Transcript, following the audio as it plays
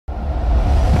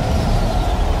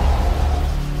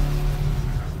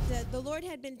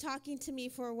had been talking to me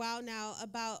for a while now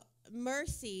about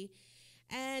mercy.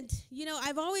 And,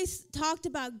 I've always talked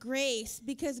about grace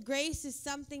because grace is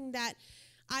something that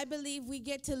I believe we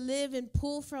get to live and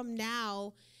pull from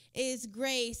now is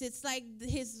grace. It's like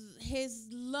his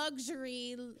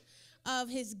luxury of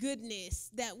his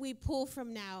goodness that we pull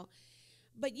from now.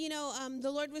 But, the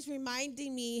Lord was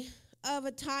reminding me of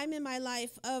a time in my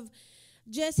life of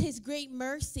just his great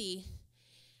mercy.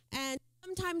 And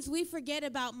sometimes we forget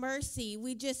about mercy.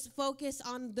 We just focus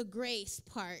on the grace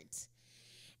part.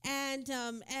 And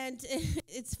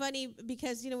it's funny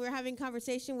because, we were having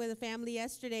conversation with a family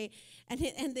yesterday, and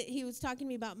he was talking to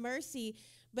me about mercy,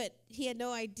 but he had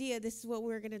no idea this is what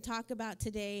we were going to talk about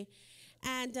today.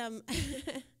 And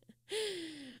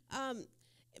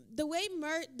the way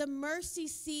the mercy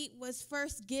seat was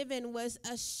first given was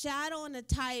a shadow and a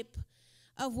type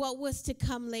of what was to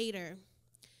come later.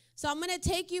 So I'm going to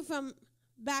take you from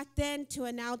back then to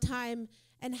a now time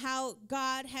and how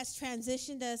God has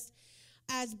transitioned us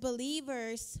as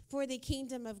believers for the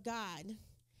kingdom of God.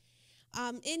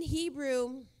 In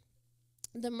Hebrew,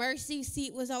 the mercy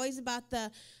seat was always about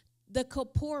the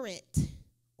kaporet,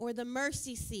 or the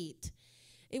mercy seat.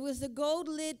 It was the gold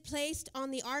lid placed on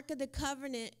the Ark of the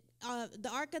Covenant. The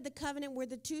Ark of the Covenant were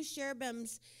the two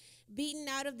cherubims beaten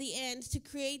out of the ends to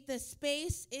create the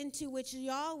space into which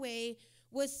Yahweh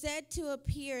was said to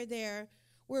appear. There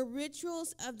were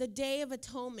rituals of the Day of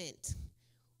Atonement.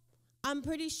 I'm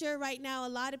pretty sure right now a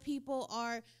lot of people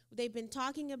they've been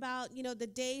talking about, the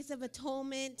Days of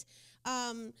Atonement,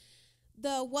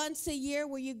 the once a year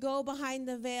where you go behind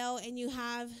the veil and you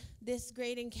have this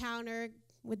great encounter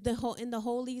with in the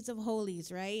holies of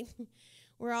holies, right?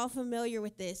 We're all familiar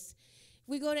with this. If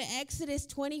we go to Exodus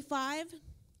 25,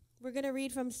 we're going to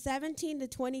read from 17 to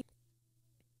 20.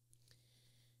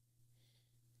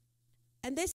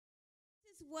 And this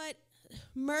is what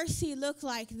mercy looked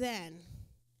like then.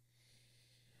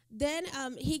 Then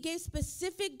he gave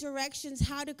specific directions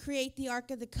how to create the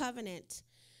Ark of the Covenant.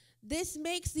 This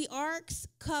makes the Ark's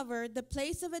cover, the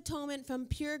place of atonement, from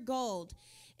pure gold.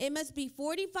 It must be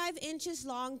 45 inches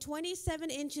long, 27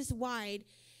 inches wide,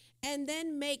 and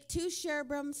then make two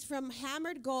cherubims from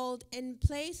hammered gold and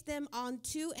place them on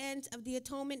two ends of the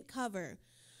atonement cover.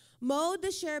 Mold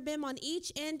the cherubim on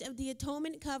each end of the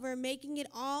atonement cover, making it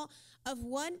all of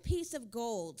one piece of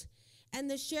gold. And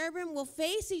the cherubim will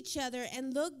face each other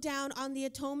and look down on the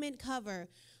atonement cover.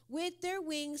 With their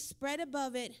wings spread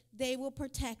above it, they will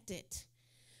protect it.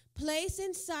 Place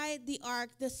inside the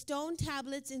ark the stone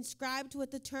tablets inscribed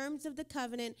with the terms of the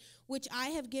covenant which I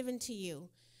have given to you.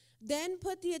 Then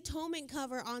put the atonement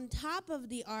cover on top of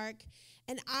the ark,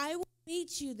 and I will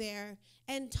meet you there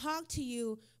and talk to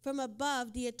you from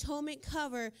above the atonement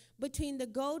cover between the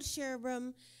gold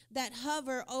cherubim that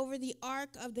hover over the ark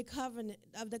of the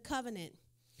covenant.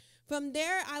 From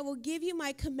there I will give you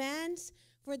my commands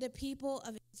for the people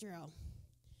of Israel.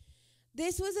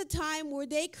 This was a time where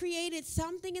they created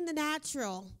something in the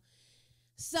natural,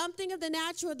 something of the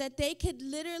natural that they could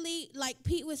literally, like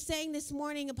Pete was saying this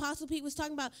morning, Apostle Pete was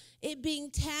talking about it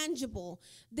being tangible.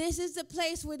 This is a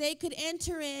place where they could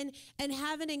enter in and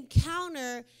have an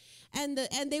encounter, and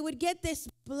they would get this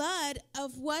blood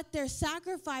of what their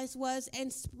sacrifice was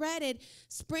and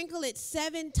sprinkle it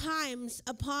 7 times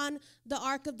upon the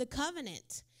Ark of the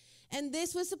Covenant. And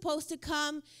this was supposed to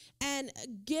come and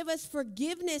give us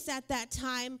forgiveness at that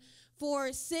time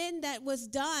for sin that was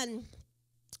done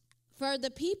for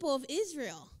the people of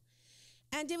Israel.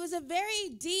 And it was a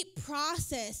very deep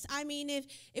process. I mean, if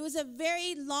it was a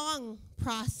very long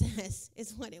process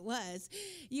is what it was.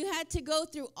 You had to go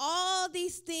through all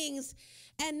these things,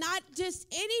 and not just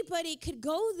anybody could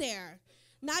go there.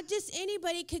 Not just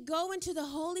anybody could go into the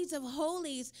holies of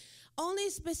holies. Only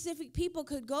specific people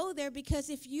could go there, because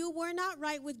if you were not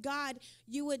right with God,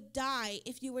 you would die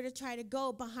if you were to try to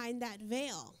go behind that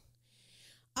veil.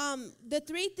 The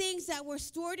 3 things that were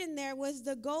stored in there was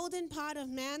the golden pot of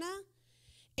manna,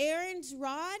 Aaron's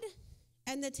rod,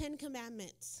 and the 10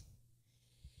 Commandments.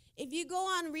 If you go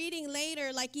on reading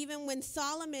later, like even when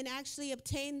Solomon actually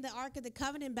obtained the Ark of the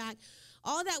Covenant back,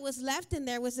 all that was left in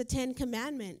there was the 10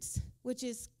 Commandments, which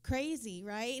is crazy,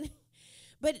 right?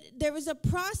 But there was a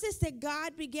process that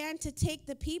God began to take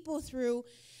the people through,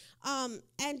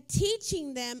 and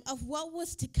teaching them of what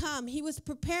was to come. He was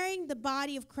preparing the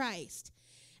body of Christ.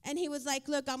 And he was like,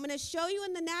 look, I'm going to show you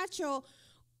in the natural.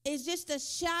 It's just a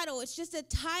shadow. It's just a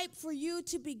type for you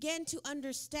to begin to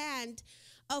understand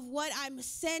of what I'm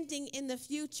sending in the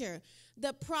future.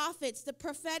 The prophets, the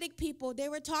prophetic people, they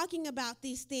were talking about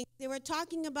these things. They were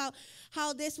talking about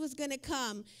how this was going to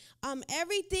come.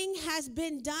 Everything has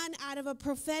been done out of a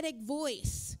prophetic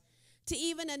voice to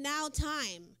even a now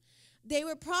time. They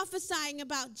were prophesying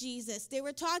about Jesus. They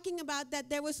were talking about that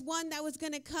there was one that was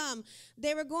going to come.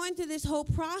 They were going through this whole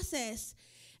process.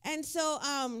 And so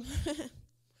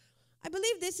I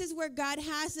believe this is where God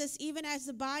has us, even as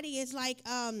the body, is like,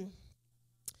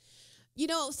 you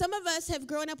know, some of us have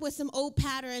grown up with some old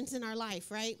patterns in our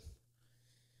life, right?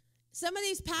 Some of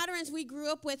these patterns we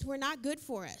grew up with were not good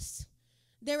for us.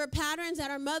 There were patterns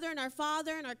that our mother and our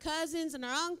father and our cousins and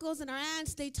our uncles and our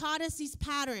aunts, they taught us these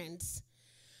patterns.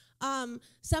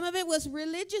 Some of it was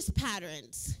religious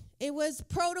patterns. It was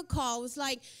protocol.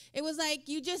 It was like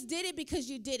you just did it because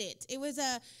you did it. And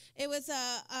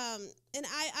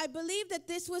I believe that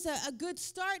this was a good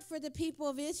start for the people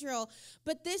of Israel,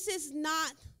 but this is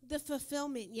not the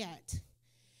fulfillment yet.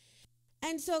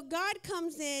 And so God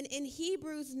comes in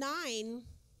Hebrews 9.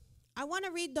 I want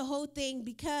to read the whole thing,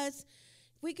 because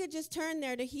if we could just turn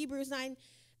there to Hebrews 9.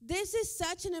 This is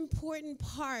such an important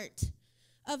part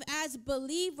of, as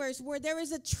believers, where there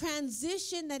is a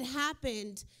transition that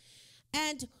happened.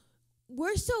 And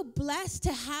we're so blessed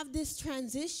to have this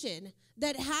transition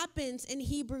that happens in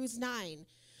Hebrews 9.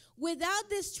 Without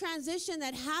this transition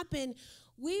that happened,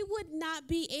 we would not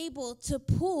be able to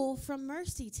pull from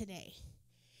mercy today.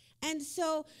 And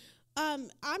so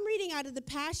I'm reading out of the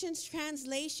Passions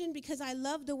Translation, because I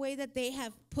love the way that they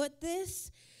have put this.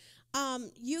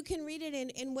 You can read it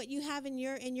in what you have in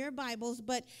your Bibles,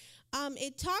 but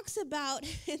it talks about,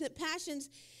 in the Passions,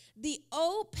 the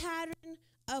old pattern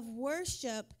of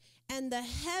worship and the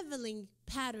heavenly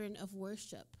pattern of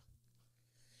worship.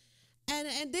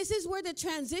 And this is where the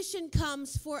transition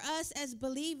comes for us as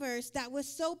believers that was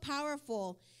so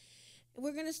powerful.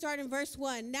 We're going to start in verse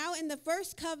 1. Now, in the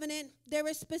first covenant, there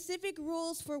were specific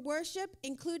rules for worship,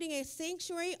 including a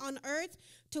sanctuary on earth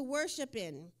to worship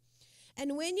in.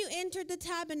 And when you entered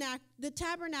the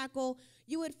tabernacle,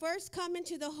 you would first come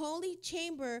into the holy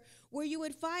chamber, where you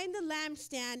would find the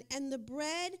lampstand and the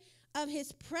bread of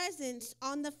his presence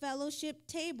on the fellowship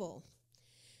table.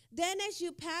 Then as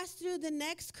you passed through the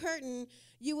next curtain,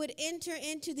 you would enter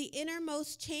into the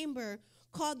innermost chamber,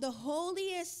 called the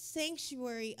holiest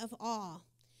sanctuary of all.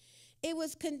 It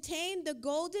was contained the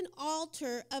golden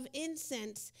altar of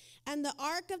incense and the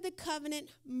Ark of the Covenant,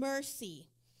 mercy,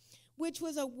 which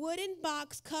was a wooden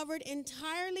box covered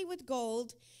entirely with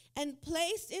gold, and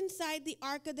placed inside the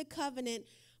Ark of the Covenant.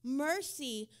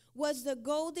 Mercy was the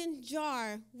golden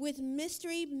jar with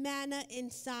mystery manna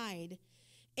inside.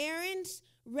 Aaron's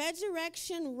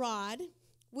resurrection rod,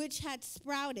 which had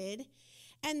sprouted,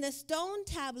 and the stone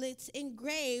tablets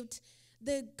engraved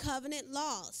the covenant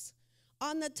laws.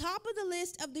 On the top of the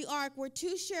list of the ark were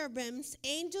two cherubims,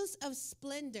 angels of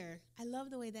splendor. I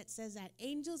love the way that says that,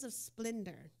 angels of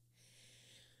splendor,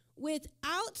 with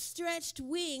outstretched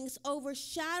wings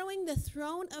overshadowing the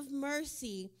throne of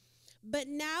mercy. But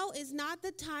now is not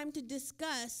the time to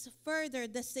discuss further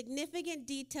the significant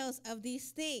details of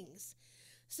these things.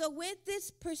 So with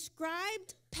this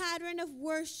prescribed pattern of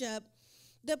worship,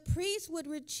 the priests would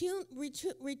routinely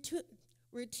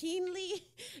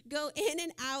go in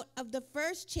and out of the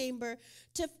first chamber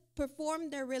to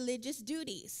perform their religious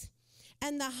duties.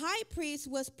 And the high priest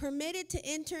was permitted to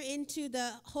enter into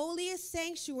the holiest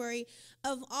sanctuary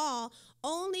of all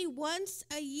only once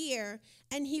a year,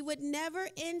 and he would never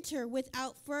enter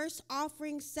without first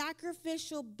offering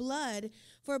sacrificial blood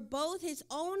for both his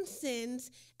own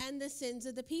sins and the sins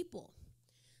of the people.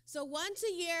 So once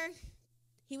a year,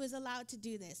 he was allowed to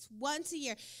do this, once a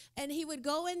year. And he would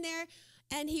go in there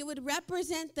and he would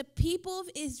represent the people of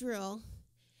Israel.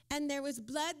 And there was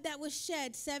blood that was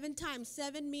shed 7 times,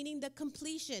 7 meaning the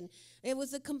completion. It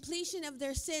was the completion of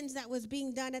their sins that was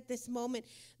being done at this moment.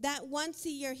 That once a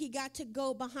year he got to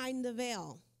go behind the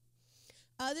veil.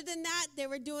 Other than that, they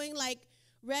were doing like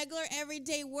regular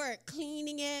everyday work,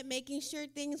 cleaning it, making sure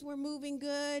things were moving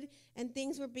good and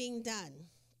things were being done.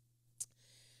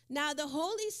 Now the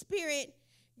Holy Spirit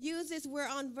uses, we're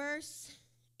on verse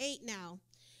 8 now.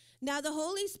 Now the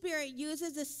Holy Spirit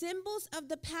uses the symbols of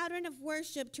the pattern of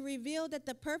worship to reveal that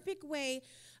the perfect way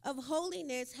of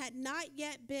holiness had not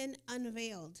yet been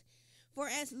unveiled. For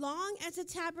as long as the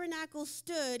tabernacle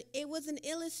stood, it was an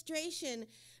illustration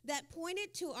that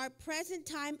pointed to our present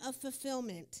time of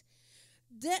fulfillment,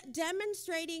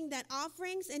 demonstrating that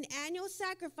offerings and annual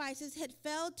sacrifices had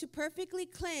failed to perfectly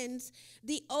cleanse.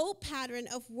 The old pattern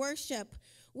of worship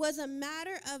was a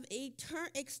matter of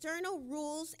external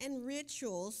rules and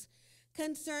rituals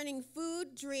concerning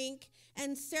food, drink,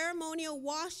 and ceremonial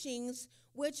washings,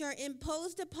 which are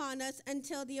imposed upon us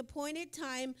until the appointed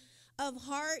time of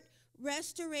heart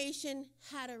restoration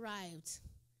had arrived.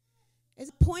 It's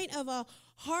a point of a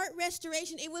heart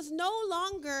restoration. It was no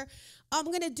longer, I'm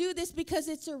going to do this because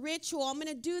it's a ritual. I'm going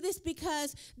to do this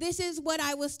because this is what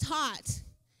I was taught.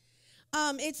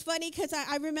 It's funny because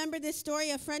I remember this story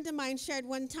a friend of mine shared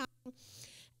one time.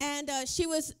 And she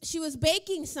was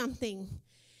baking something.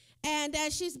 And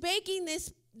as she's baking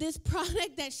this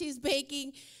product that she's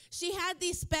baking, she had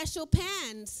these special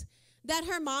pans that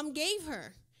her mom gave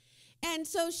her. And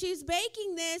so she's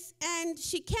baking this, and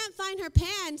she can't find her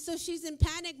pan, so she's in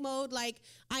panic mode, like,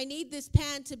 I need this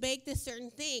pan to bake this certain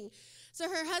thing. So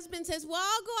her husband says, well,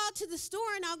 I'll go out to the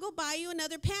store, and I'll go buy you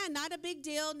another pan. Not a big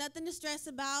deal, nothing to stress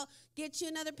about. Get you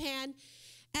another pan.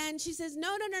 And she says,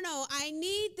 no. I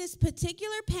need this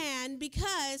particular pan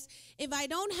because if I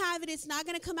don't have it, it's not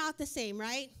going to come out the same,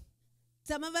 right?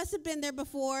 Some of us have been there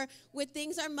before with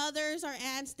things our mothers, our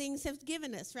aunts, things have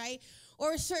given us, right?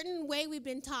 Or a certain way we've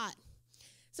been taught.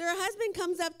 So her husband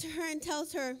comes up to her and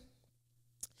tells her,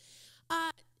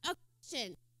 a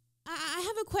question. I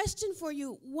have a question for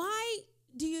you. Why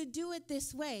do you do it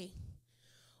this way?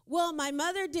 Well, my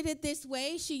mother did it this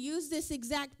way. She used this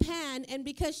exact pan, and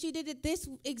because she did it this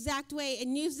exact way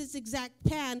and used this exact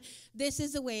pan, this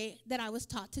is the way that I was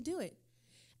taught to do it.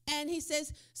 And he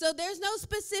says, so there's no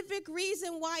specific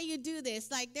reason why you do this.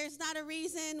 Like, there's not a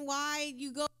reason why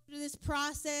you go through this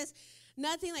process.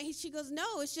 Nothing like, she goes, no,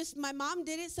 it's just my mom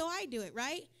did it, so I do it,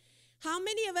 right? How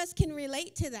many of us can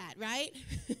relate to that, right?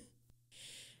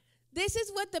 This is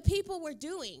what the people were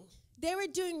doing. They were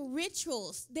doing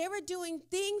rituals. They were doing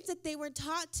things that they were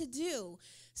taught to do.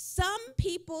 Some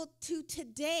people to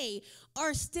today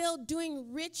are still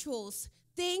doing rituals,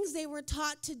 things they were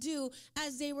taught to do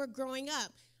as they were growing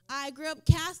up. I grew up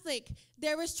Catholic.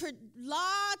 There was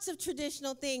lots of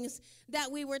traditional things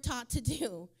that we were taught to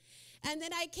do. And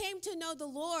then I came to know the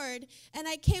Lord, and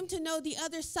I came to know the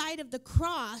other side of the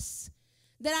cross,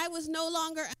 that I was no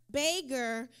longer a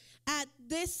beggar at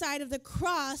this side of the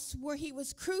cross where he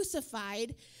was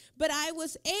crucified, but I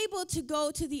was able to go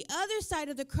to the other side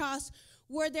of the cross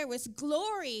where there was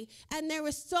glory, and there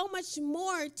was so much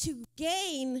more to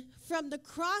gain from the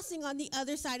crossing on the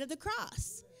other side of the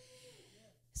cross.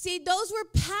 See, those were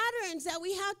patterns that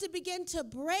we have to begin to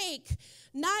break,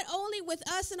 not only with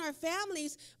us and our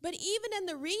families, but even in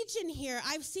the region here.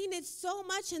 I've seen it so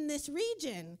much in this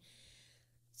region.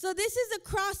 So this is a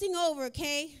crossing over,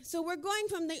 okay? So we're going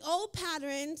from the old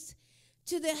patterns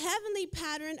to the heavenly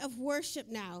pattern of worship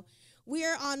now. We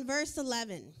are on verse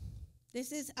 11.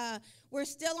 We're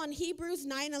still on Hebrews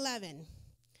 9:11.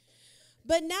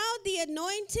 But now the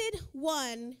anointed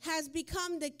one has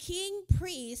become the king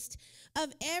priest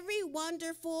of every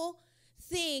wonderful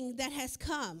thing that has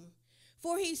come.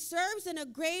 For he serves in a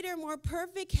greater, more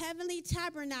perfect heavenly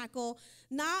tabernacle,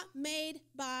 not made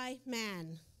by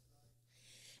man.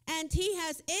 And he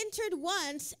has entered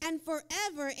once and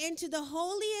forever into the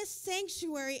holiest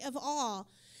sanctuary of all,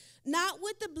 not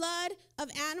with the blood of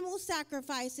animal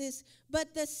sacrifices,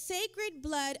 but the sacred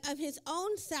blood of his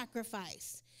own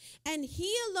sacrifice. And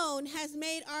he alone has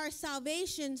made our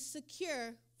salvation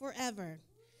secure forever.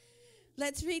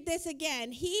 Let's read this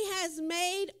again. He has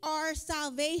made our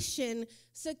salvation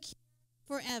secure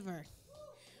forever.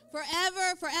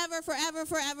 Forever, forever, forever,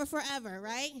 forever, forever,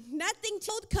 right? Nothing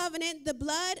to old covenant. The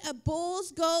blood of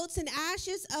bulls, goats, and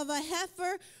ashes of a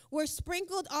heifer were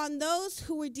sprinkled on those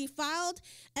who were defiled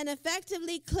and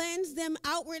effectively cleansed them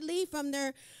outwardly from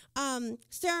their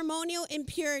ceremonial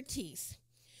impurities.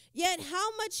 Yet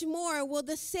how much more will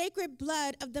the sacred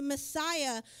blood of the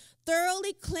Messiah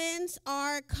thoroughly cleanse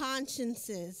our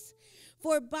consciences?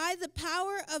 For by the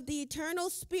power of the eternal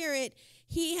Spirit,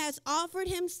 he has offered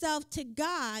himself to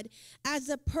God as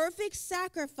a perfect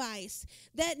sacrifice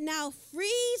that now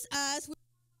frees us with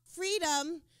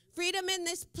freedom in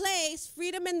this place,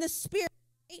 freedom in the Spirit,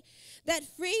 right? That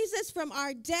frees us from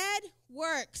our dead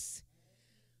works.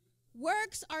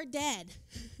 Works are dead.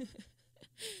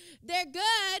 They're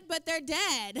good, but they're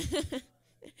dead.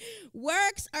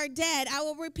 Works are dead. I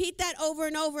will repeat that over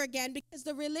and over again because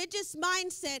the religious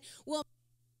mindset will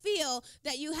feel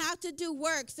that you have to do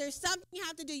works. There's something you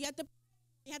have to do. You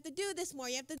have to do this more.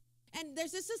 And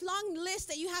there's this long list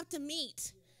that you have to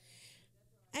meet.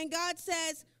 And God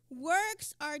says,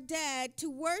 works are dead to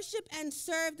worship and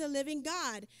serve the living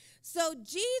God. So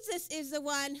Jesus is the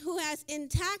one who has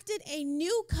enacted a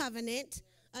new covenant,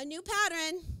 a new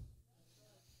pattern,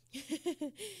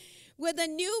 with a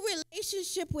new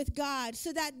relationship with God,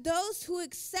 so that those who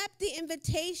accept the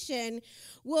invitation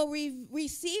will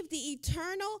receive the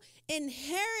eternal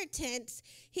inheritance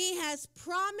he has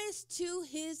promised to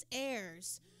his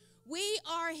heirs. We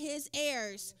are his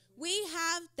heirs. We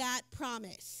have that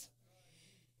promise.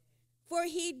 For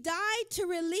he died to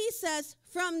release us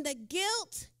from the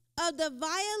guilt of the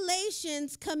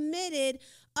violations committed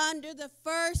under the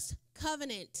first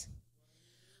covenant.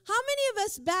 How many of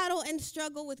us battle and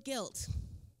struggle with guilt?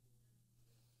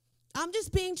 I'm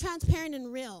just being transparent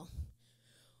and real.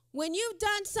 When you've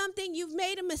done something, you've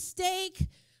made a mistake,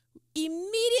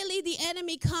 immediately the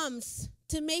enemy comes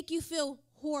to make you feel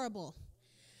horrible.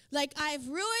 Like, I've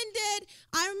ruined it.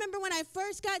 I remember when I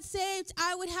first got saved,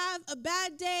 I would have a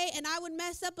bad day and I would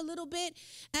mess up a little bit.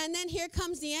 And then here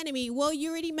comes the enemy. Well,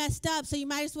 you already messed up, so you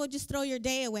might as well just throw your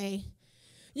day away.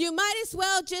 You might as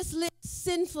well just live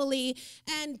sinfully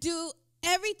and do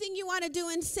everything you want to do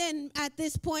in sin at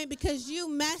this point because you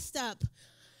messed up.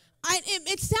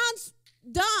 It sounds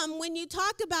dumb when you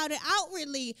talk about it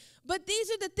outwardly, but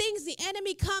these are the things the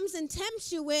enemy comes and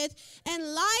tempts you with and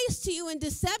lies to you in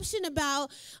deception about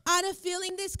out of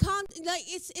feeling this like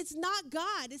it's not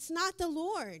God, it's not the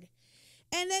Lord.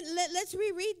 And then let's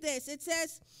reread this. It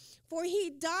says, "For he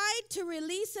died to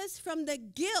release us from the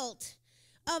guilt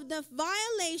of the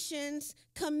violations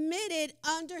committed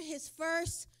under his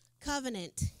first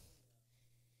covenant."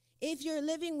 If you're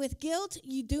living with guilt,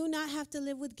 you do not have to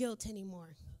live with guilt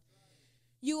anymore.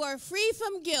 You are free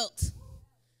from guilt.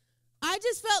 I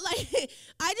just felt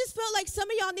like some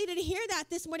of y'all needed to hear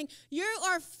that this morning. You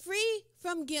are free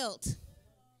from guilt.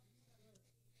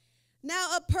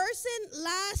 Now, a person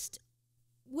last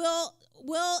will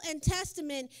and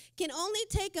testament can only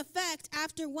take effect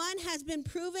after one has been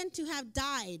proven to have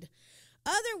died.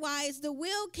 Otherwise, the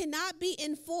will cannot be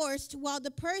enforced while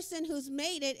the person who's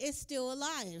made it is still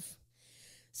alive.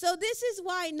 So this is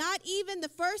why not even the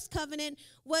first covenant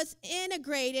was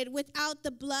integrated without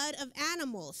the blood of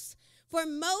animals. For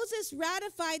Moses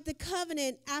ratified the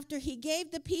covenant after he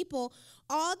gave the people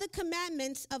all the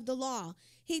commandments of the law.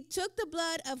 He took the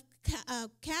blood of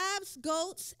calves,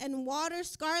 goats, and water,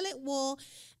 scarlet wool,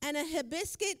 and a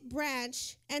hibiscus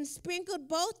branch, and sprinkled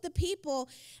both the people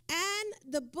and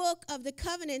the book of the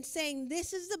covenant, saying,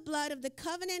 "This is the blood of the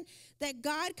covenant that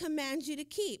God commands you to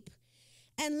keep."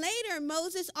 And later,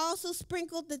 Moses also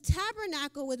sprinkled the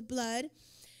tabernacle with blood,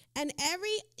 and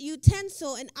every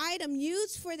utensil and item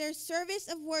used for their service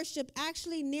of worship,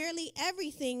 actually nearly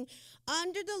everything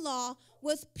under the law,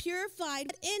 was purified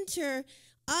to enter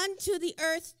unto the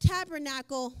earth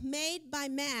tabernacle made by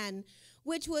man,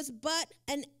 which was but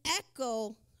an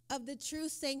echo of the true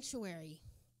sanctuary.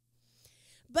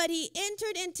 But he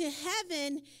entered into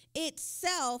heaven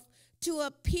itself to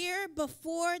appear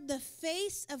before the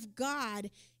face of God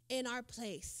in our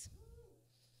place.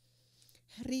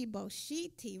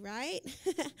 Riboshiti, right?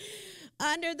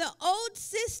 Under the old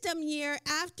system, year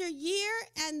after year,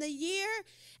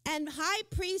 and high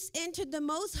priest entered the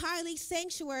most highly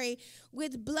sanctuary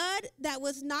with blood that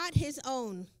was not his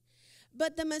own.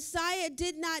 But the Messiah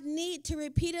did not need to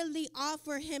repeatedly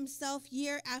offer himself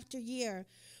year after year,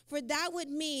 for that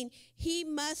would mean he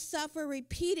must suffer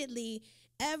repeatedly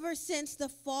ever since the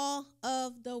fall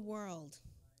of the world.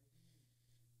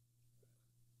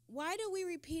 Why do we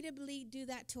repeatedly do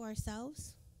that to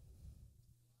ourselves?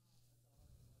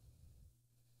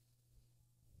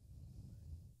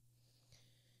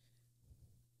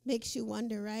 Makes you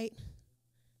wonder, right?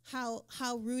 How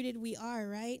rooted we are,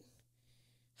 right?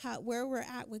 Where we're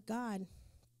at with God.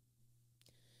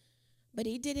 But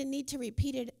he didn't need to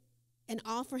repeat it and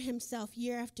offer himself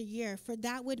year after year, for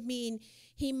that would mean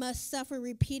he must suffer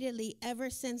repeatedly ever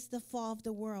since the fall of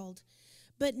the world.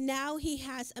 But now he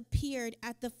has appeared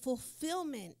at the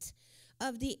fulfillment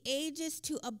of the ages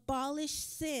to abolish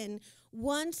sin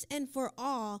once and for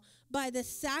all by the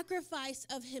sacrifice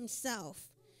of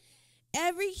himself.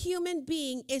 Every human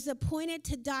being is appointed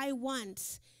to die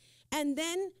once and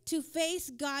then to face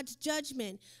God's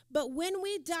judgment. But when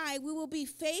we die, we will be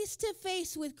face to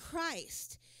face with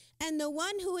Christ, and the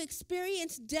one who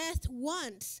experienced death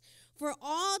once for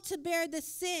all to bear the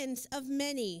sins of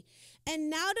many. And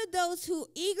now to those who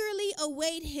eagerly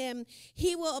await him,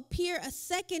 he will appear a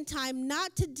second time,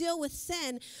 not to deal with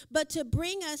sin, but to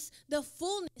bring us the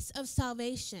fullness of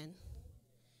salvation.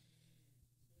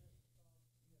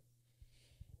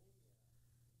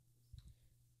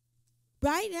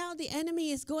 Right now, the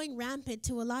enemy is going rampant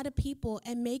to a lot of people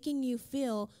and making you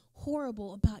feel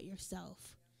horrible about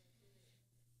yourself.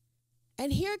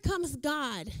 And here comes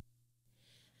God.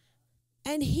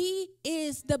 And he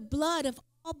is the blood of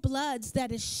all bloods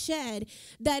that is shed,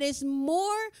 that is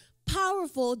more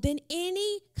powerful than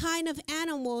any kind of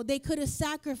animal they could have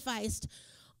sacrificed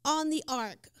on the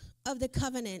ark of the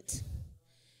covenant.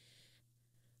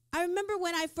 I remember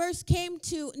when I first came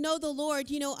to know the Lord,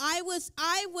 I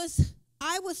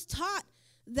was taught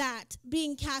that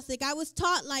being Catholic. I was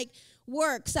taught, like,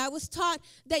 works. I was taught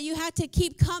that you had to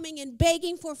keep coming and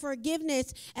begging for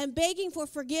forgiveness and begging for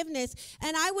forgiveness.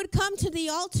 And I would come to the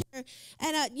altar,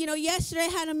 and yesterday I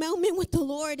had a moment with the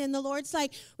Lord, and the Lord's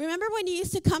like, remember when you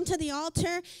used to come to the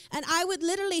altar? And I would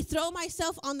literally throw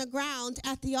myself on the ground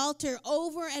at the altar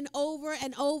over and over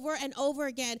and over and over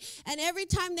again. And every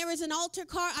time there was an altar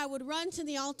call, I would run to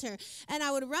the altar, and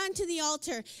I would run to the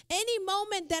altar. Any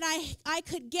moment that I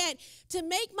could get to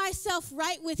make myself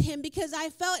right with him, because I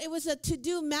felt it was a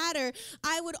to-do matter,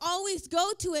 I would always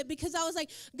go to it, because I was like,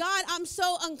 God, I'm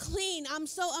so unclean, I'm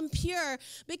so impure,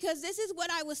 because this is what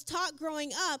I was taught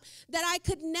growing up, that I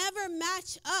could never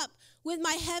match up with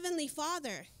my Heavenly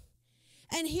Father.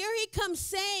 And here he comes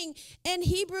saying in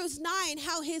Hebrews 9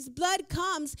 how his blood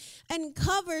comes and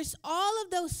covers all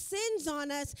of those sins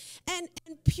on us and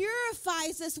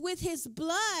purifies us with his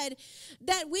blood,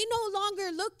 that we no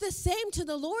longer look the same to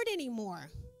the Lord anymore.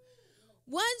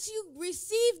 Once you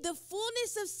receive the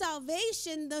fullness of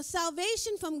salvation, the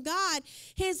salvation from God,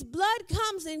 his blood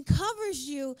comes and covers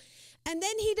you, and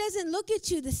then he doesn't look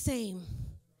at you the same.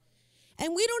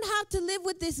 And we don't have to live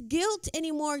with this guilt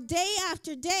anymore day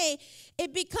after day.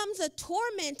 It becomes a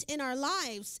torment in our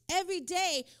lives every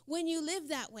day when you live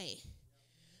that way.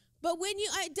 But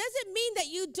it doesn't mean that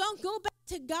you don't go back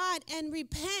to God and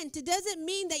repent. It doesn't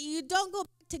mean that you don't go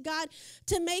back to God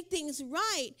to make things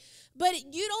right. But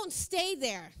you don't stay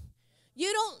there.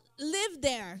 You don't live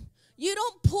there. You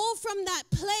don't pull from that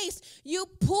place. You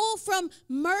pull from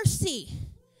mercy.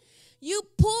 You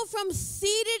pull from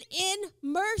seated in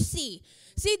mercy.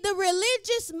 See, the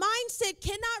religious mindset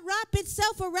cannot wrap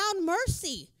itself around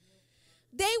mercy.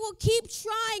 They will keep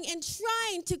trying and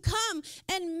trying to come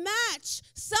and match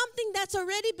something that's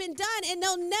already been done, and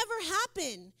they'll never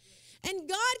happen. And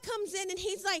God comes in and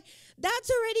he's like,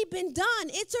 that's already been done.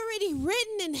 It's already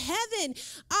written in heaven.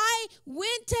 I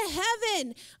went to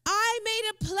heaven. I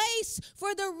made a place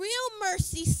for the real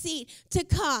mercy seat to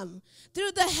come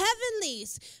through the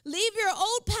heavenlies. Leave your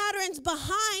old patterns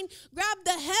behind. Grab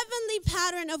the heavenly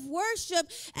pattern of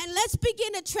worship, and let's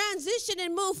begin to transition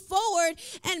and move forward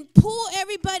and pull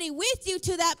everybody with you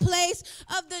to that place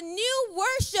of the new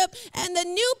worship and the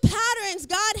new patterns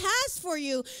God has for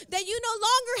you, that you no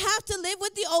longer have to live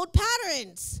with the old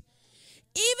patterns.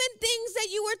 Even things that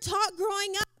you were taught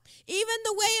growing up, even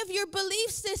the way of your belief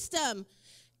system,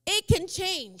 it can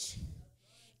change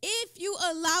if you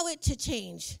allow it to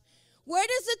change. Where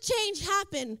does the change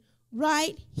happen?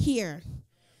 Right here.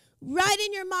 Right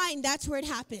in your mind, that's where it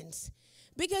happens.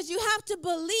 Because you have to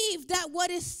believe that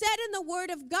what is said in the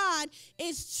Word of God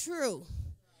is true.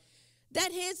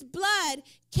 That his blood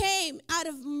came out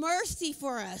of mercy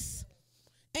for us.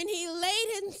 And he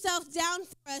laid himself down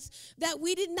for us, that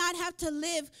we did not have to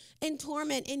live in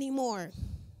torment anymore.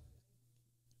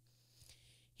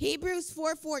 Hebrews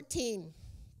 4:14.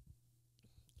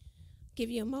 Give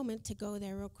you a moment to go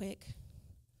there real quick.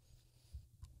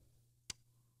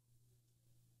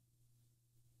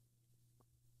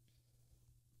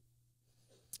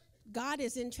 God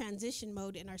is in transition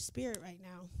mode in our spirit right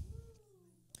now.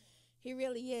 He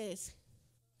really is.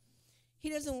 He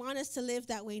doesn't want us to live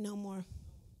that way no more.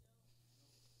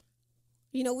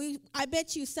 You know, I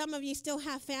bet you some of you still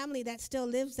have family that still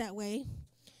lives that way.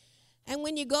 And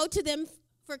when you go to them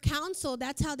for counsel,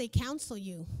 that's how they counsel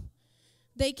you.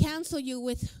 They counsel you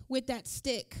with that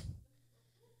stick.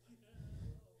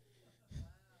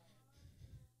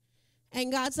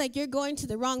 And God's like, you're going to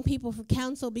the wrong people for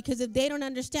counsel, because if they don't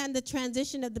understand the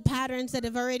transition of the patterns that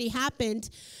have already happened,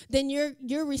 then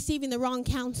you're receiving the wrong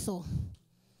counsel.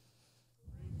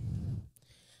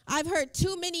 I've heard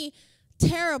too many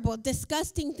terrible,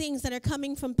 disgusting things that are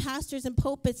coming from pastors and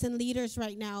pulpits and leaders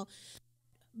right now.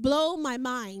 Blow my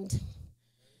mind.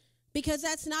 Because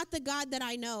that's not the God that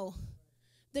I know.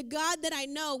 The God that I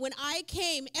know, when I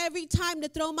came every time to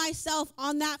throw myself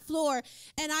on that floor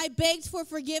and I begged for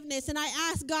forgiveness and I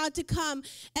asked God to come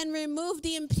and remove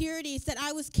the impurities that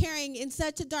I was carrying in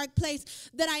such a dark place,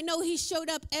 that I know he showed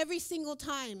up every single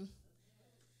time.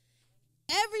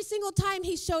 Every single time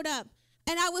he showed up.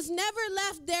 And I was never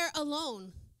left there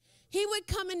alone. He would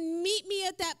come and meet me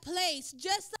at that place,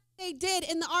 just like they did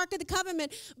in the Ark of the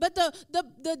Covenant. But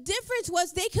the difference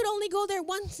was they could only go there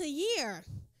once a year.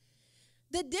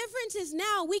 The difference is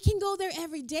now we can go there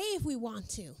every day if we want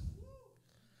to.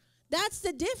 That's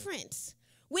the difference.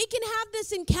 We can have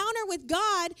this encounter with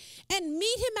God and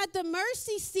meet him at the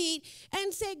mercy seat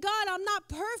and say, God, I'm not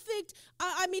perfect.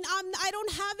 I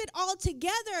don't have it all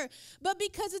together. But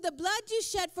because of the blood you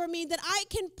shed for me, that I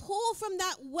can pull from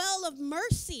that well of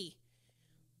mercy.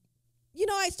 You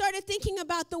know, I started thinking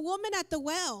about the woman at the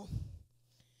well.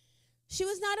 She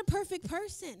was not a perfect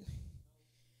person.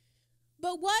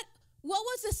 But what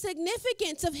was the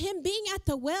significance of him being at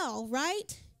the well,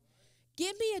 right?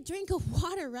 Give me a drink of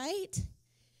water, right?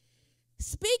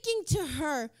 Speaking to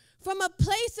her from a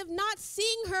place of not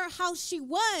seeing her how she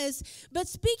was, but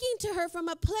speaking to her from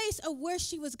a place of where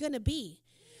she was going to be.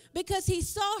 Because he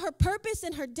saw her purpose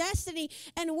and her destiny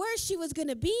and where she was going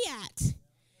to be at.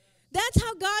 That's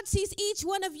how God sees each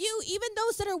one of you, even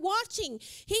those that are watching.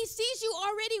 He sees you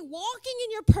already walking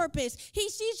in your purpose. He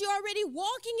sees you already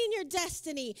walking in your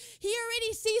destiny. He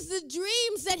already sees the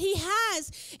dreams that he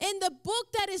has in the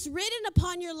book that is written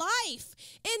upon your life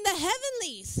in the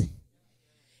heavenlies.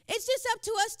 It's just up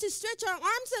to us to stretch our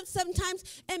arms up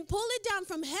sometimes and pull it down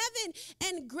from heaven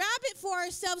and grab it for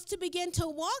ourselves to begin to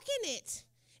walk in it.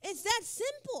 It's that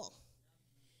simple.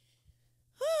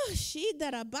 Oh,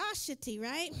 Shidarabashati,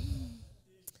 right?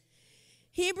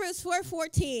 Hebrews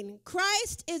 4:14.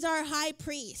 Christ is our high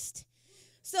priest.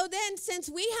 So then, since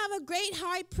we have a great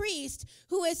high priest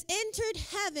who has entered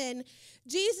heaven,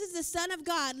 Jesus, the Son of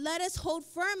God, let us hold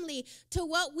firmly to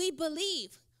what we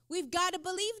believe. We've got to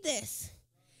believe this.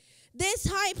 This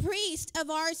high priest of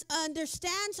ours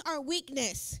understands our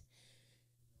weakness.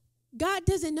 God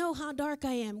doesn't know how dark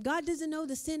I am. God doesn't know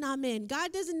the sin I'm in.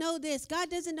 God doesn't know this. God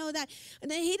doesn't know that. And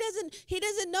then he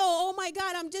doesn't know, oh my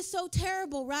God, I'm just so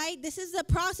terrible, right? This is the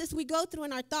process we go through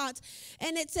in our thoughts.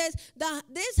 And it says,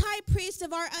 this high priest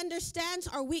of ours understands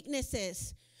our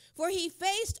weaknesses. For he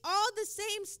faced all the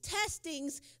same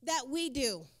testings that we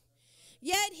do.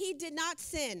 Yet he did not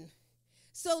sin.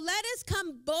 So let us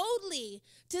come boldly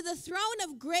to the throne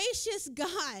of gracious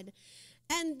God,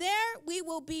 and there we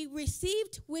will be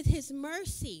received with his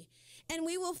mercy, and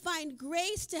we will find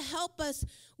grace to help us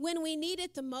when we need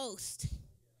it the most.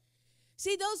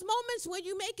 See, those moments when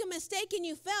you make a mistake and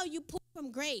you fail, you pull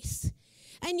from grace.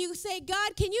 And you say,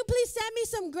 God, can you please send me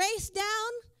some grace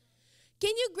down?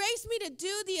 Can you grace me to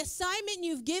do the assignment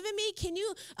you've given me? Can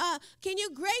you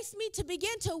grace me to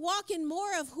begin to walk in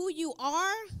more of who you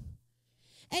are?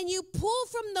 And you pull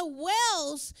from the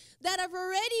wells that have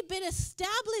already been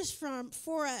established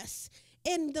for us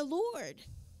in the Lord.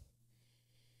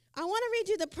 I want to read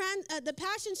you the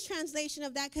Passions translation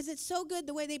of that because it's so good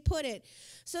the way they put it.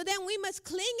 So then we must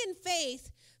cling in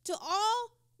faith to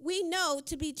all we know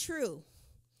to be true.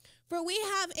 For we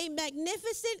have a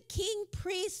magnificent King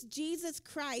Priest, Jesus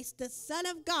Christ, the Son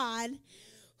of God,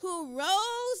 who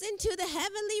rose into the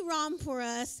heavenly realm for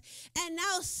us and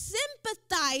now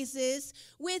sympathizes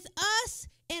with us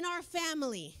in our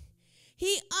family.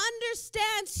 He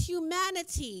understands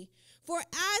humanity, for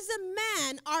as a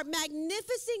man, our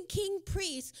magnificent King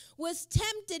Priest was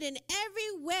tempted in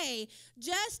every way,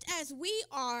 just as we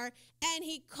are, and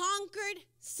he conquered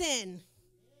sin.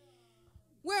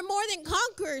 We're more than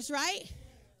conquerors, right?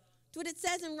 That's what it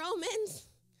says in Romans.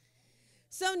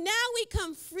 So now we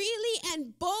come freely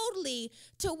and boldly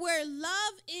to where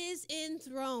love is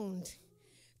enthroned,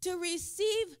 to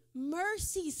receive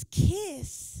mercy's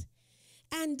kiss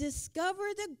and discover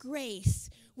the grace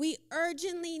we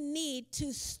urgently need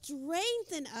to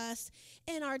strengthen us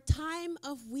in our time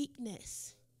of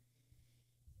weakness.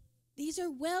 These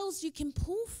are wells you can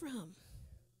pull from.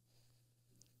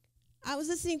 I was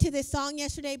listening to this song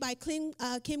yesterday by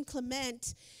Kim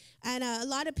Clement. And a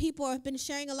lot of people have been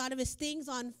sharing a lot of his things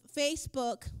on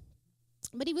Facebook.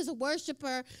 But he was a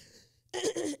worshiper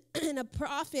and a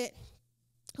prophet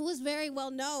who was very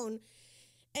well known.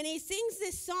 And he sings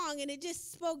this song, and it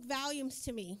just spoke volumes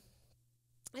to me.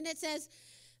 And it says,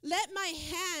 let my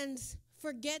hands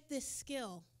forget this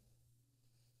skill.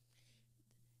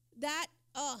 That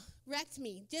wrecked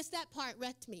me. Just that part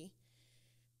wrecked me.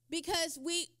 Because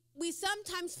we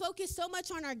sometimes focus so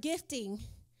much on our gifting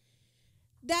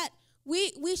that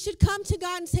we should come to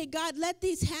God and say, God, let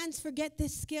these hands forget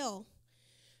this skill.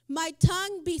 My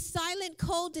tongue be silent,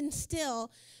 cold, and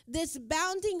still. This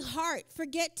bounding heart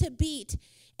forget to beat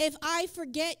if I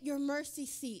forget your mercy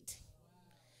seat.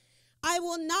 I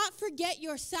will not forget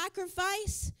your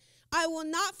sacrifice. I will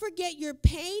not forget your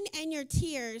pain and your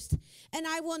tears. And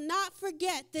I will not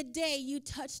forget the day you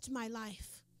touched my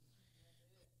life.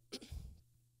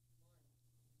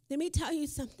 Let me tell you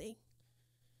something.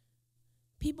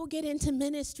 People get into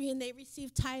ministry and they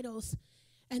receive titles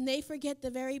and they forget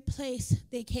the very place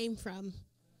they came from.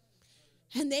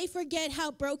 And they forget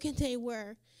how broken they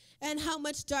were and how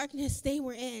much darkness they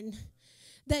were in.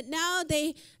 That now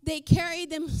they carry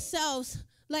themselves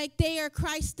like they are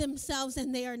Christ themselves,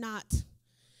 and they are not.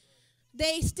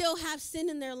 They still have sin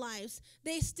in their lives.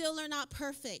 They still are not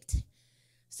perfect.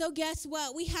 So guess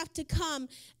what? We have to come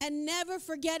and never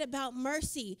forget about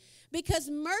mercy, because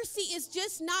mercy is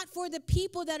just not for the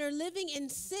people that are living in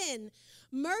sin.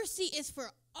 Mercy is for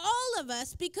all of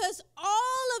us, because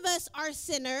all of us are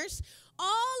sinners.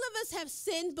 All of us have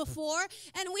sinned before,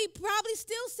 and we probably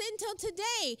still sin till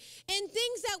today in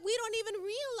things that we don't even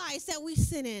realize that we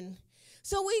sin in.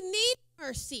 So we need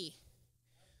mercy.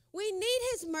 We need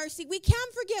his mercy. We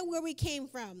can't forget where we came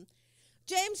from.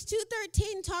 James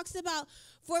 2:13 talks about,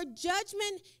 for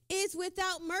judgment is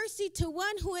without mercy to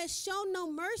one who has shown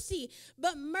no mercy,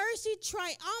 but mercy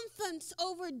triumphs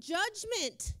over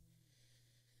judgment.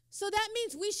 So that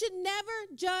means we should never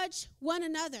judge one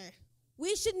another.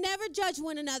 We should never judge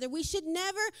one another. We should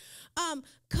never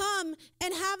come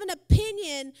and have an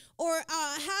opinion or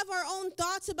have our own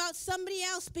thoughts about somebody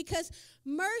else, because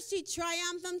mercy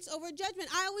triumphs over judgment.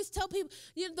 I always tell people,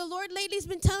 the Lord lately has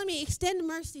been telling me, extend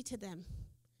mercy to them.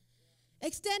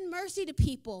 Extend mercy to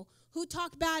people who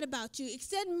talk bad about you.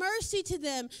 Extend mercy to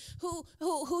them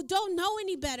who don't know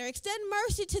any better. Extend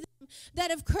mercy to them that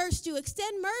have cursed you.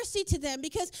 Extend mercy to them,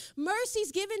 because mercy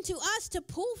is given to us to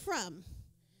pull from.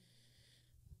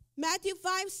 Matthew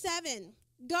 5:7,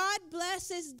 God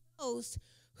blesses those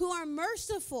who are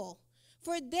merciful,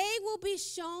 for they will be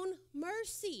shown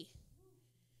mercy.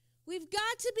 We've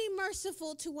got to be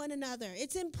merciful to one another.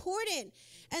 It's important.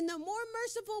 And the more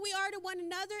merciful we are to one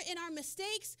another in our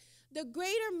mistakes, the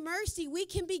greater mercy we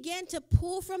can begin to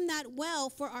pull from that well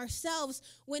for ourselves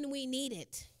when we need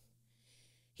it.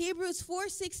 Hebrews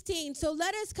 4:16. So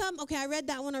let us come. Okay, I read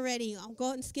that one already. I'll go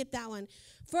ahead and skip that one.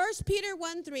 1 Peter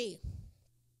 1:3.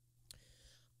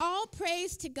 All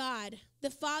praise to God, the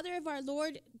Father of our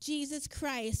Lord Jesus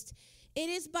Christ. It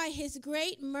is by his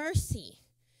great mercy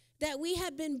that we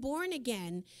have been born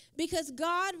again, because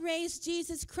God raised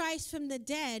Jesus Christ from the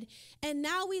dead, and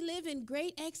now we live in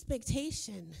great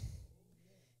expectation.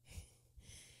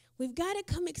 We've got to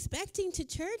come expecting to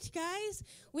church, guys.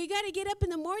 We got to get up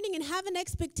in the morning and have an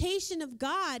expectation of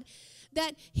God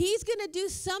that he's going to do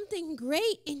something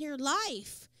great in your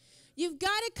life. You've got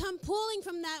to come pulling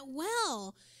from that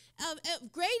well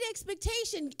of great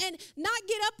expectation, and not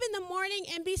get up in the morning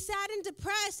and be sad and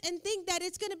depressed and think that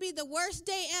it's going to be the worst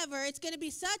day ever. It's going to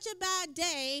be such a bad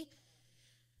day.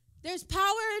 There's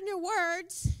power in your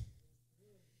words.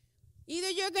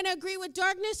 Either you're going to agree with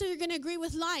darkness or you're going to agree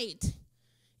with light.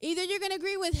 Either you're going to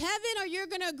agree with heaven or you're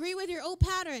going to agree with your old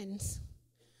patterns.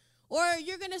 Or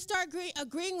you're going to start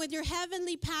agreeing with your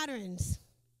heavenly patterns.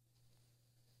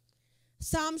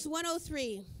 Psalms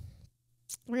 103.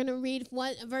 We're going to read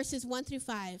verses 1 through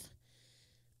 5.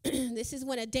 This is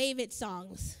one of David's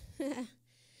songs.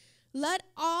 Let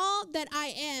all that I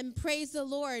am praise the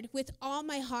Lord with all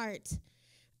my heart.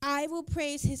 I will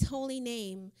praise his holy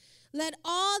name. Let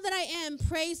all that I am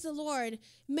praise the Lord.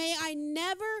 May I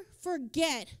never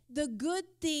forget the good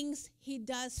things he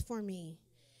does for me.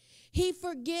 He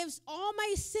forgives all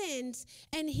my sins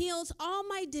and heals all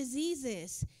my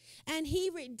diseases. And he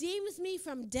redeems me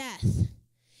from death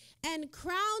and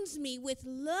crowns me with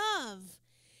love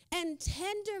and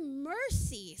tender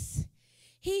mercies.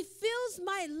 He fills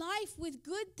my life with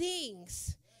good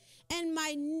things, and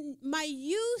my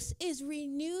youth is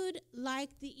renewed like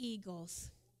the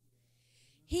eagles.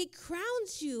 He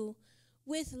crowns you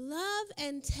with love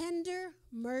and tender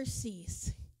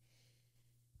mercies.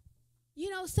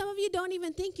 You know, some of you don't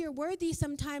even think you're worthy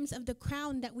sometimes of the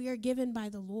crown that we are given by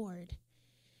the Lord.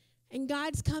 And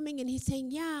God's coming and he's saying,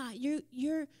 yeah,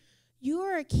 you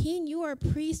are a king, you are a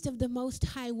priest of the Most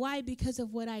High. Why? Because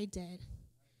of what I did.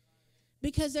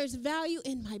 Because there's value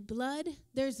in my blood.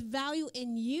 There's value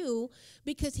in you,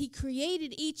 because he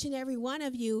created each and every one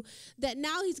of you, that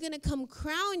now he's going to come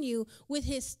crown you with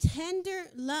his tender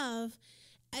love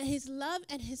and his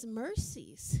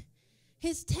mercies.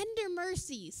 His tender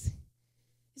mercies.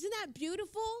 Isn't that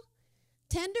beautiful?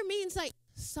 Tender means like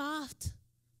soft,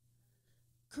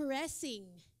 caressing.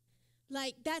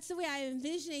 Like, that's the way I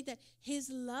envision it, that his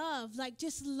love, like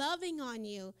just loving on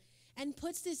you, and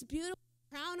puts this beautiful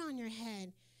crown on your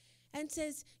head and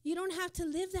says, you don't have to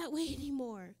live that way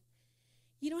anymore.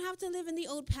 You don't have to live in the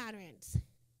old patterns.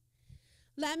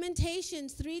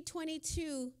 Lamentations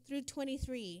 3:22 through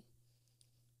 23.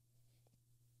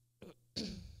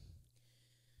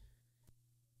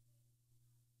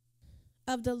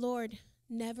 Of the Lord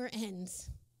never ends.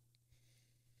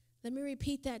 Let me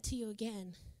repeat that to you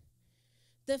again.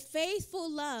 The faithful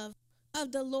love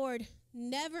of the Lord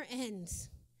never ends.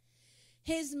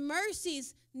 His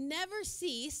mercies never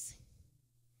cease.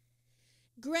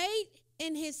 Great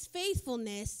in his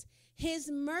faithfulness, his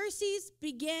mercies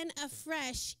begin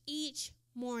afresh each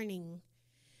morning.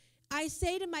 I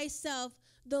say to myself,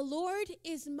 the Lord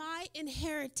is my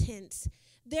inheritance.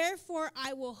 Therefore,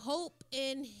 I will hope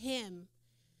in him.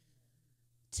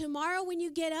 Tomorrow when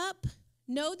you get up,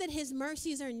 know that his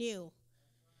mercies are new.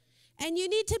 And you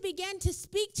need to begin to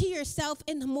speak to yourself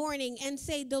in the morning and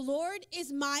say, the Lord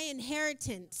is my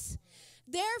inheritance.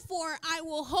 Therefore, I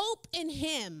will hope in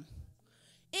him.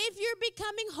 If you're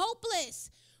becoming hopeless,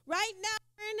 right now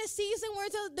we're in a season where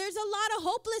there's a lot of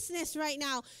hopelessness right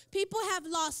now. People have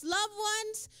lost loved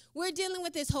ones. We're dealing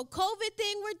with this whole COVID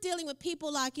thing. We're dealing with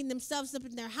people locking themselves up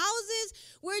in their houses.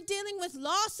 We're dealing with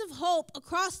loss of hope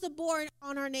across the board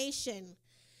on our nation.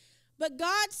 But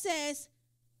God says,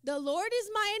 the Lord is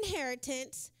my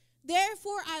inheritance,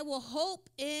 therefore I will hope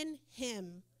in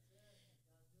him.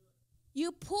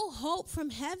 You pull hope from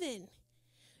heaven.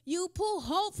 You pull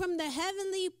hope from the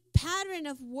heavenly pattern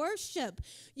of worship.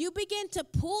 You begin to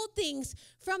pull things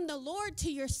from the Lord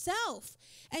to yourself,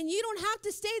 and you don't have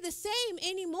to stay the same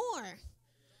anymore.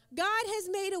 God has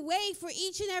made a way for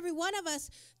each and every one of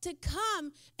us to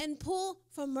come and pull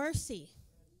from mercy.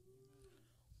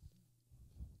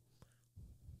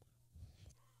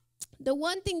 The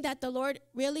one thing that the Lord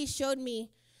really showed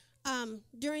me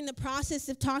during the process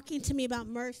of talking to me about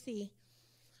mercy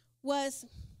was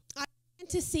I began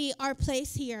to see our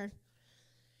place here.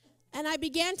 And I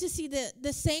began to see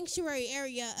the sanctuary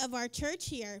area of our church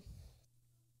here.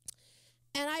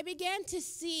 And I began to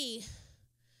see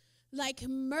like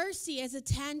mercy as a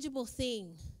tangible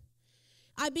thing.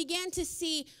 I began to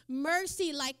see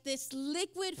mercy like this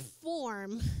liquid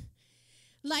form,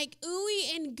 like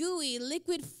ooey and gooey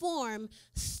liquid form,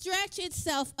 stretch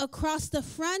itself across the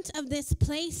front of this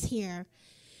place here.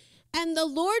 And the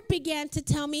Lord began to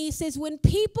tell me, he says, when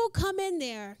people come in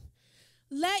there,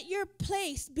 let your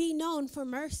place be known for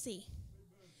mercy.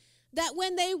 That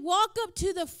when they walk up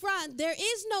to the front, there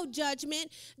is no judgment.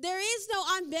 There is no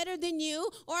I'm better than you,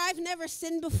 or I've never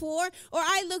sinned before, or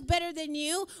I look better than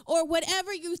you, or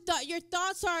whatever you thought your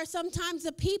thoughts are sometimes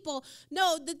of people.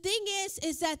 No, the thing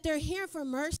is that they're here for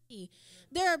mercy.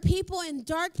 There are people in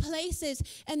dark places,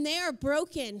 and they are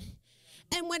broken.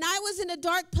 And when I was in a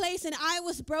dark place and I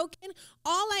was broken,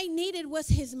 all I needed was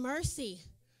his mercy.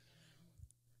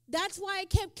 That's why I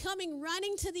kept coming,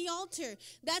 running to the altar.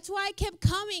 That's why I kept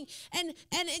coming. And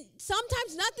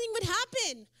sometimes nothing would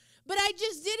happen. But I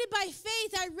just did it by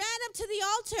faith. I ran up to the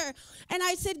altar and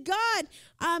I said, God,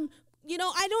 I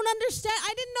don't understand.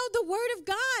 I didn't know the word of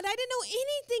God. I didn't know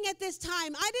anything at this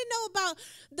time. I didn't know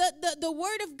about the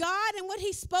word of God and what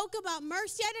he spoke about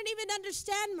mercy. I didn't even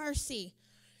understand mercy.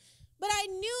 But I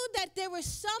knew that there was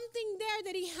something there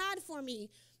that he had for me.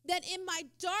 That in my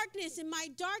darkness, in my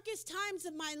darkest times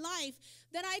of my life,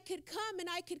 that I could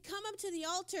come up to the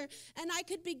altar and I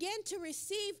could begin to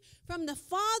receive from the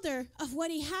Father of what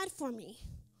he had for me.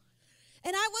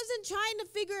 And I wasn't trying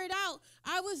to figure it out.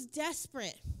 I was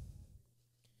desperate.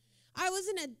 I was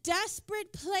in a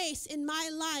desperate place in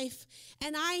my life,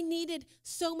 and I needed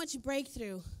so much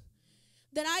breakthrough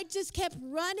that I just kept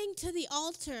running to the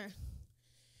altar.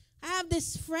 I have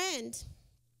this friend,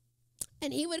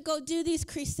 and he would go do these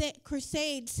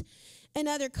crusades in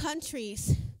other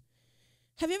countries.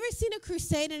 Have you ever seen a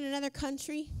crusade in another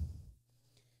country?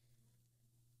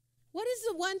 What is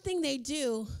the one thing they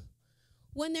do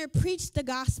when they're preached the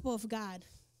gospel of God?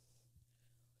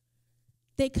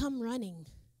 They come running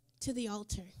to the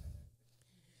altar.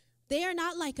 They are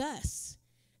not like us.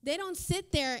 They don't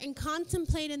sit there and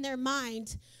contemplate in their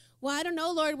mind, well, I don't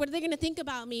know, Lord, what are they going to think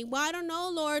about me? Well, I don't know,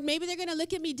 Lord, maybe they're going to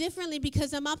look at me differently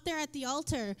because I'm up there at the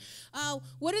altar.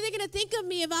 What are they going to think of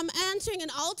me if I'm answering an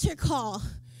altar call?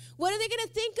 What are they going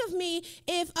to think of me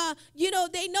if,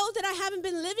 they know that I haven't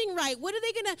been living right?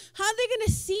 How are they going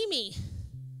to see me?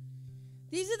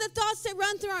 These are the thoughts that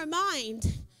run through our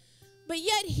mind. But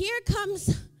yet here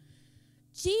comes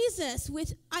Jesus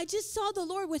I just saw the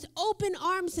Lord with open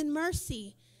arms and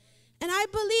mercy. And I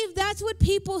believe that's what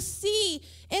people see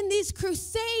in these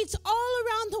crusades all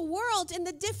around the world in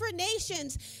the different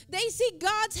nations. They see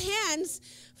God's hands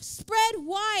spread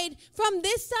wide from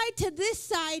this side to this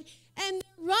side, and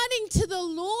they're running to the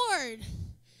Lord.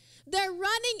 They're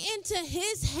running into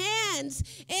his hands,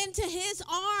 into his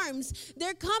arms.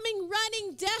 They're coming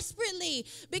running desperately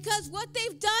because what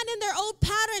they've done in their old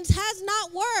patterns has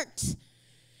not worked.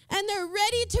 And they're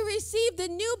ready to receive the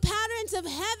new patterns of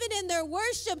heaven in their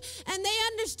worship. And they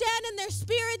understand in their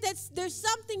spirit that there's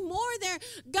something more there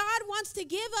God wants to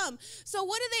give them. So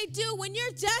what do? When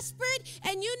you're desperate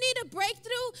and you need a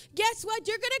breakthrough, guess what?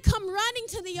 You're going to come running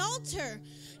to the altar.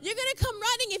 You're going to come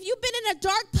running. If you've been in a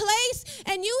dark place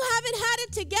and you haven't had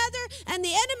it together and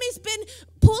the enemy's been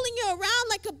pulling you around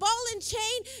like a ball and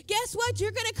chain, guess what?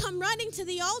 You're going to come running to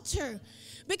the altar.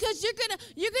 because you're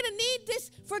gonna need this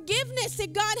forgiveness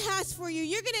that God has for you.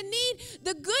 You're gonna need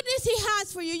the goodness he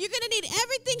has for you. You're gonna need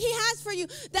everything he has for you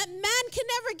that man can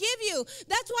never give you.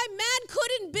 That's why man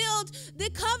couldn't build the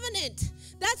covenant.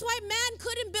 That's why man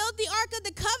couldn't build the Ark of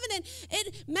the Covenant.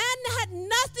 Man had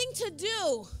nothing to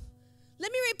do.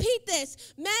 Let me repeat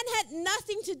this. Man had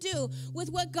nothing to do with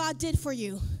what God did for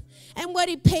you and what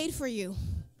he paid for you.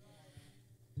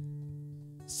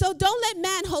 So don't let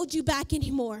man hold you back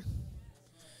anymore.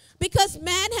 Because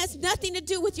man has nothing to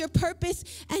do with your purpose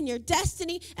and your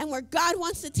destiny and where God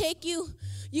wants to take you.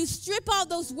 You strip all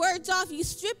those words off. You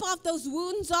strip off those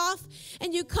wounds off.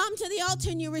 And you come to the altar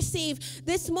and you receive.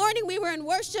 This morning we were in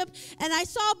worship and I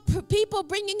saw people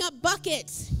bringing up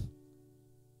buckets.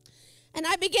 And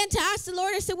I began to ask the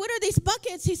Lord, I said, what are these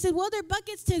buckets? He said, well, they're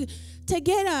buckets to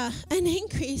get an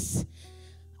increase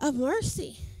of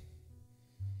mercy.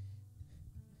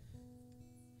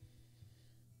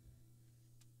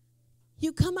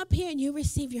 You come up here and you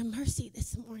receive your mercy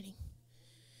this morning.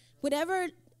 Whatever,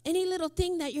 any little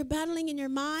thing that you're battling in your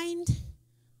mind,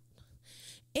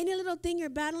 any little thing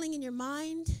you're battling in your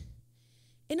mind,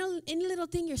 any little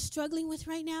thing you're struggling with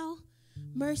right now,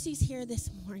 mercy's here this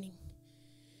morning.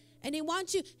 And he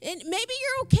wants you, and maybe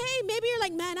you're okay. Maybe you're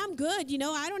like, man, I'm good.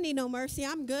 I don't need no mercy.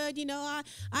 I'm good.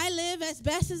 I live as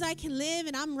best as I can live,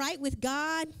 and I'm right with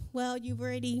God. Well, you've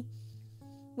already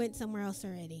went somewhere else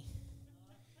already.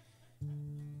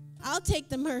 I'll take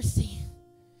the mercy.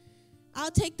 I'll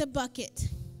take the bucket.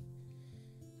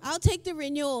 I'll take the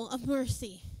renewal of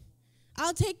mercy.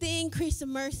 I'll take the increase of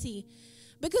mercy.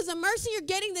 Because the mercy you're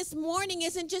getting this morning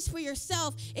isn't just for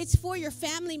yourself. It's for your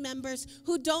family members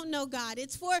who don't know God.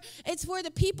 It's for the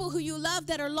people who you love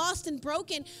that are lost and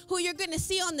broken, who you're going to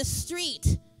see on the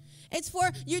street. It's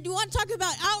for, you want to talk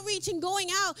about outreach and going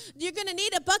out. You're going to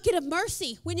need a bucket of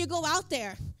mercy when you go out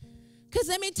there. Because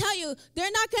let me tell you,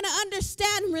 they're not going to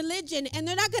understand religion, and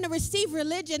they're not going to receive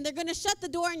religion. They're going to shut the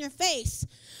door in your face.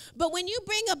 But when you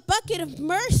bring a bucket of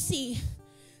mercy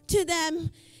to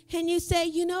them, and you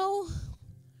say,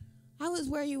 I was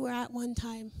where you were at one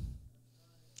time.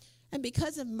 And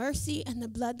because of mercy and the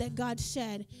blood that God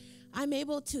shed, I'm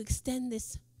able to extend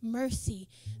this mercy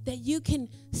that you can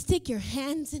stick your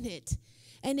hands in it.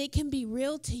 And it can be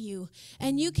real to you.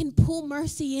 And you can pull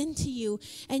mercy into you.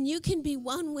 And you can be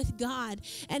one with God.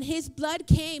 And his blood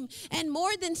came. And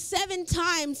more than 7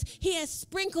 times, he has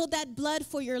sprinkled that blood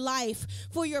for your life,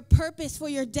 for your purpose, for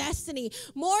your destiny.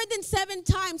 More than 7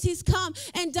 times, he's come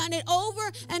and done it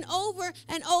over and over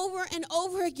and over and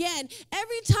over again.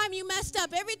 Every time you messed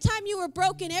up, every time you were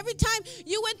broken, every time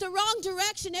you went the wrong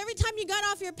direction, every time you got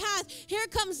off your path, here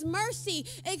comes mercy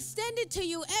extended to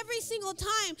you every single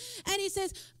time. And he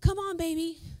says, come on,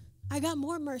 baby. I got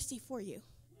more mercy for you.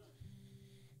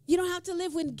 You don't have to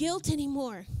live with guilt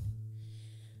anymore.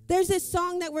 There's this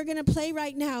song that we're going to play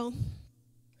right now.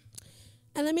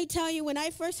 And let me tell you, when I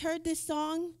first heard this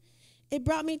song, it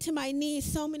brought me to my knees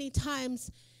so many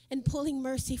times in pulling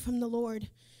mercy from the Lord.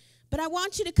 But I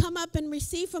want you to come up and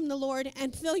receive from the Lord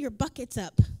and fill your buckets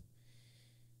up.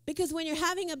 Because when you're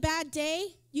having a bad day,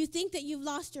 you think that you've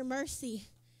lost your mercy,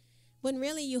 when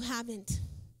really you haven't.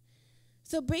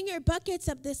 So bring your buckets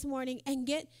up this morning and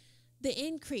get the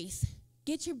increase.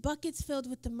 Get your buckets filled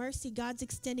with the mercy God's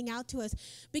extending out to us.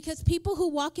 Because people who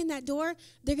walk in that door,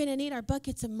 they're going to need our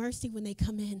buckets of mercy when they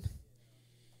come in.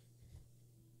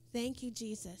 Thank you,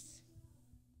 Jesus.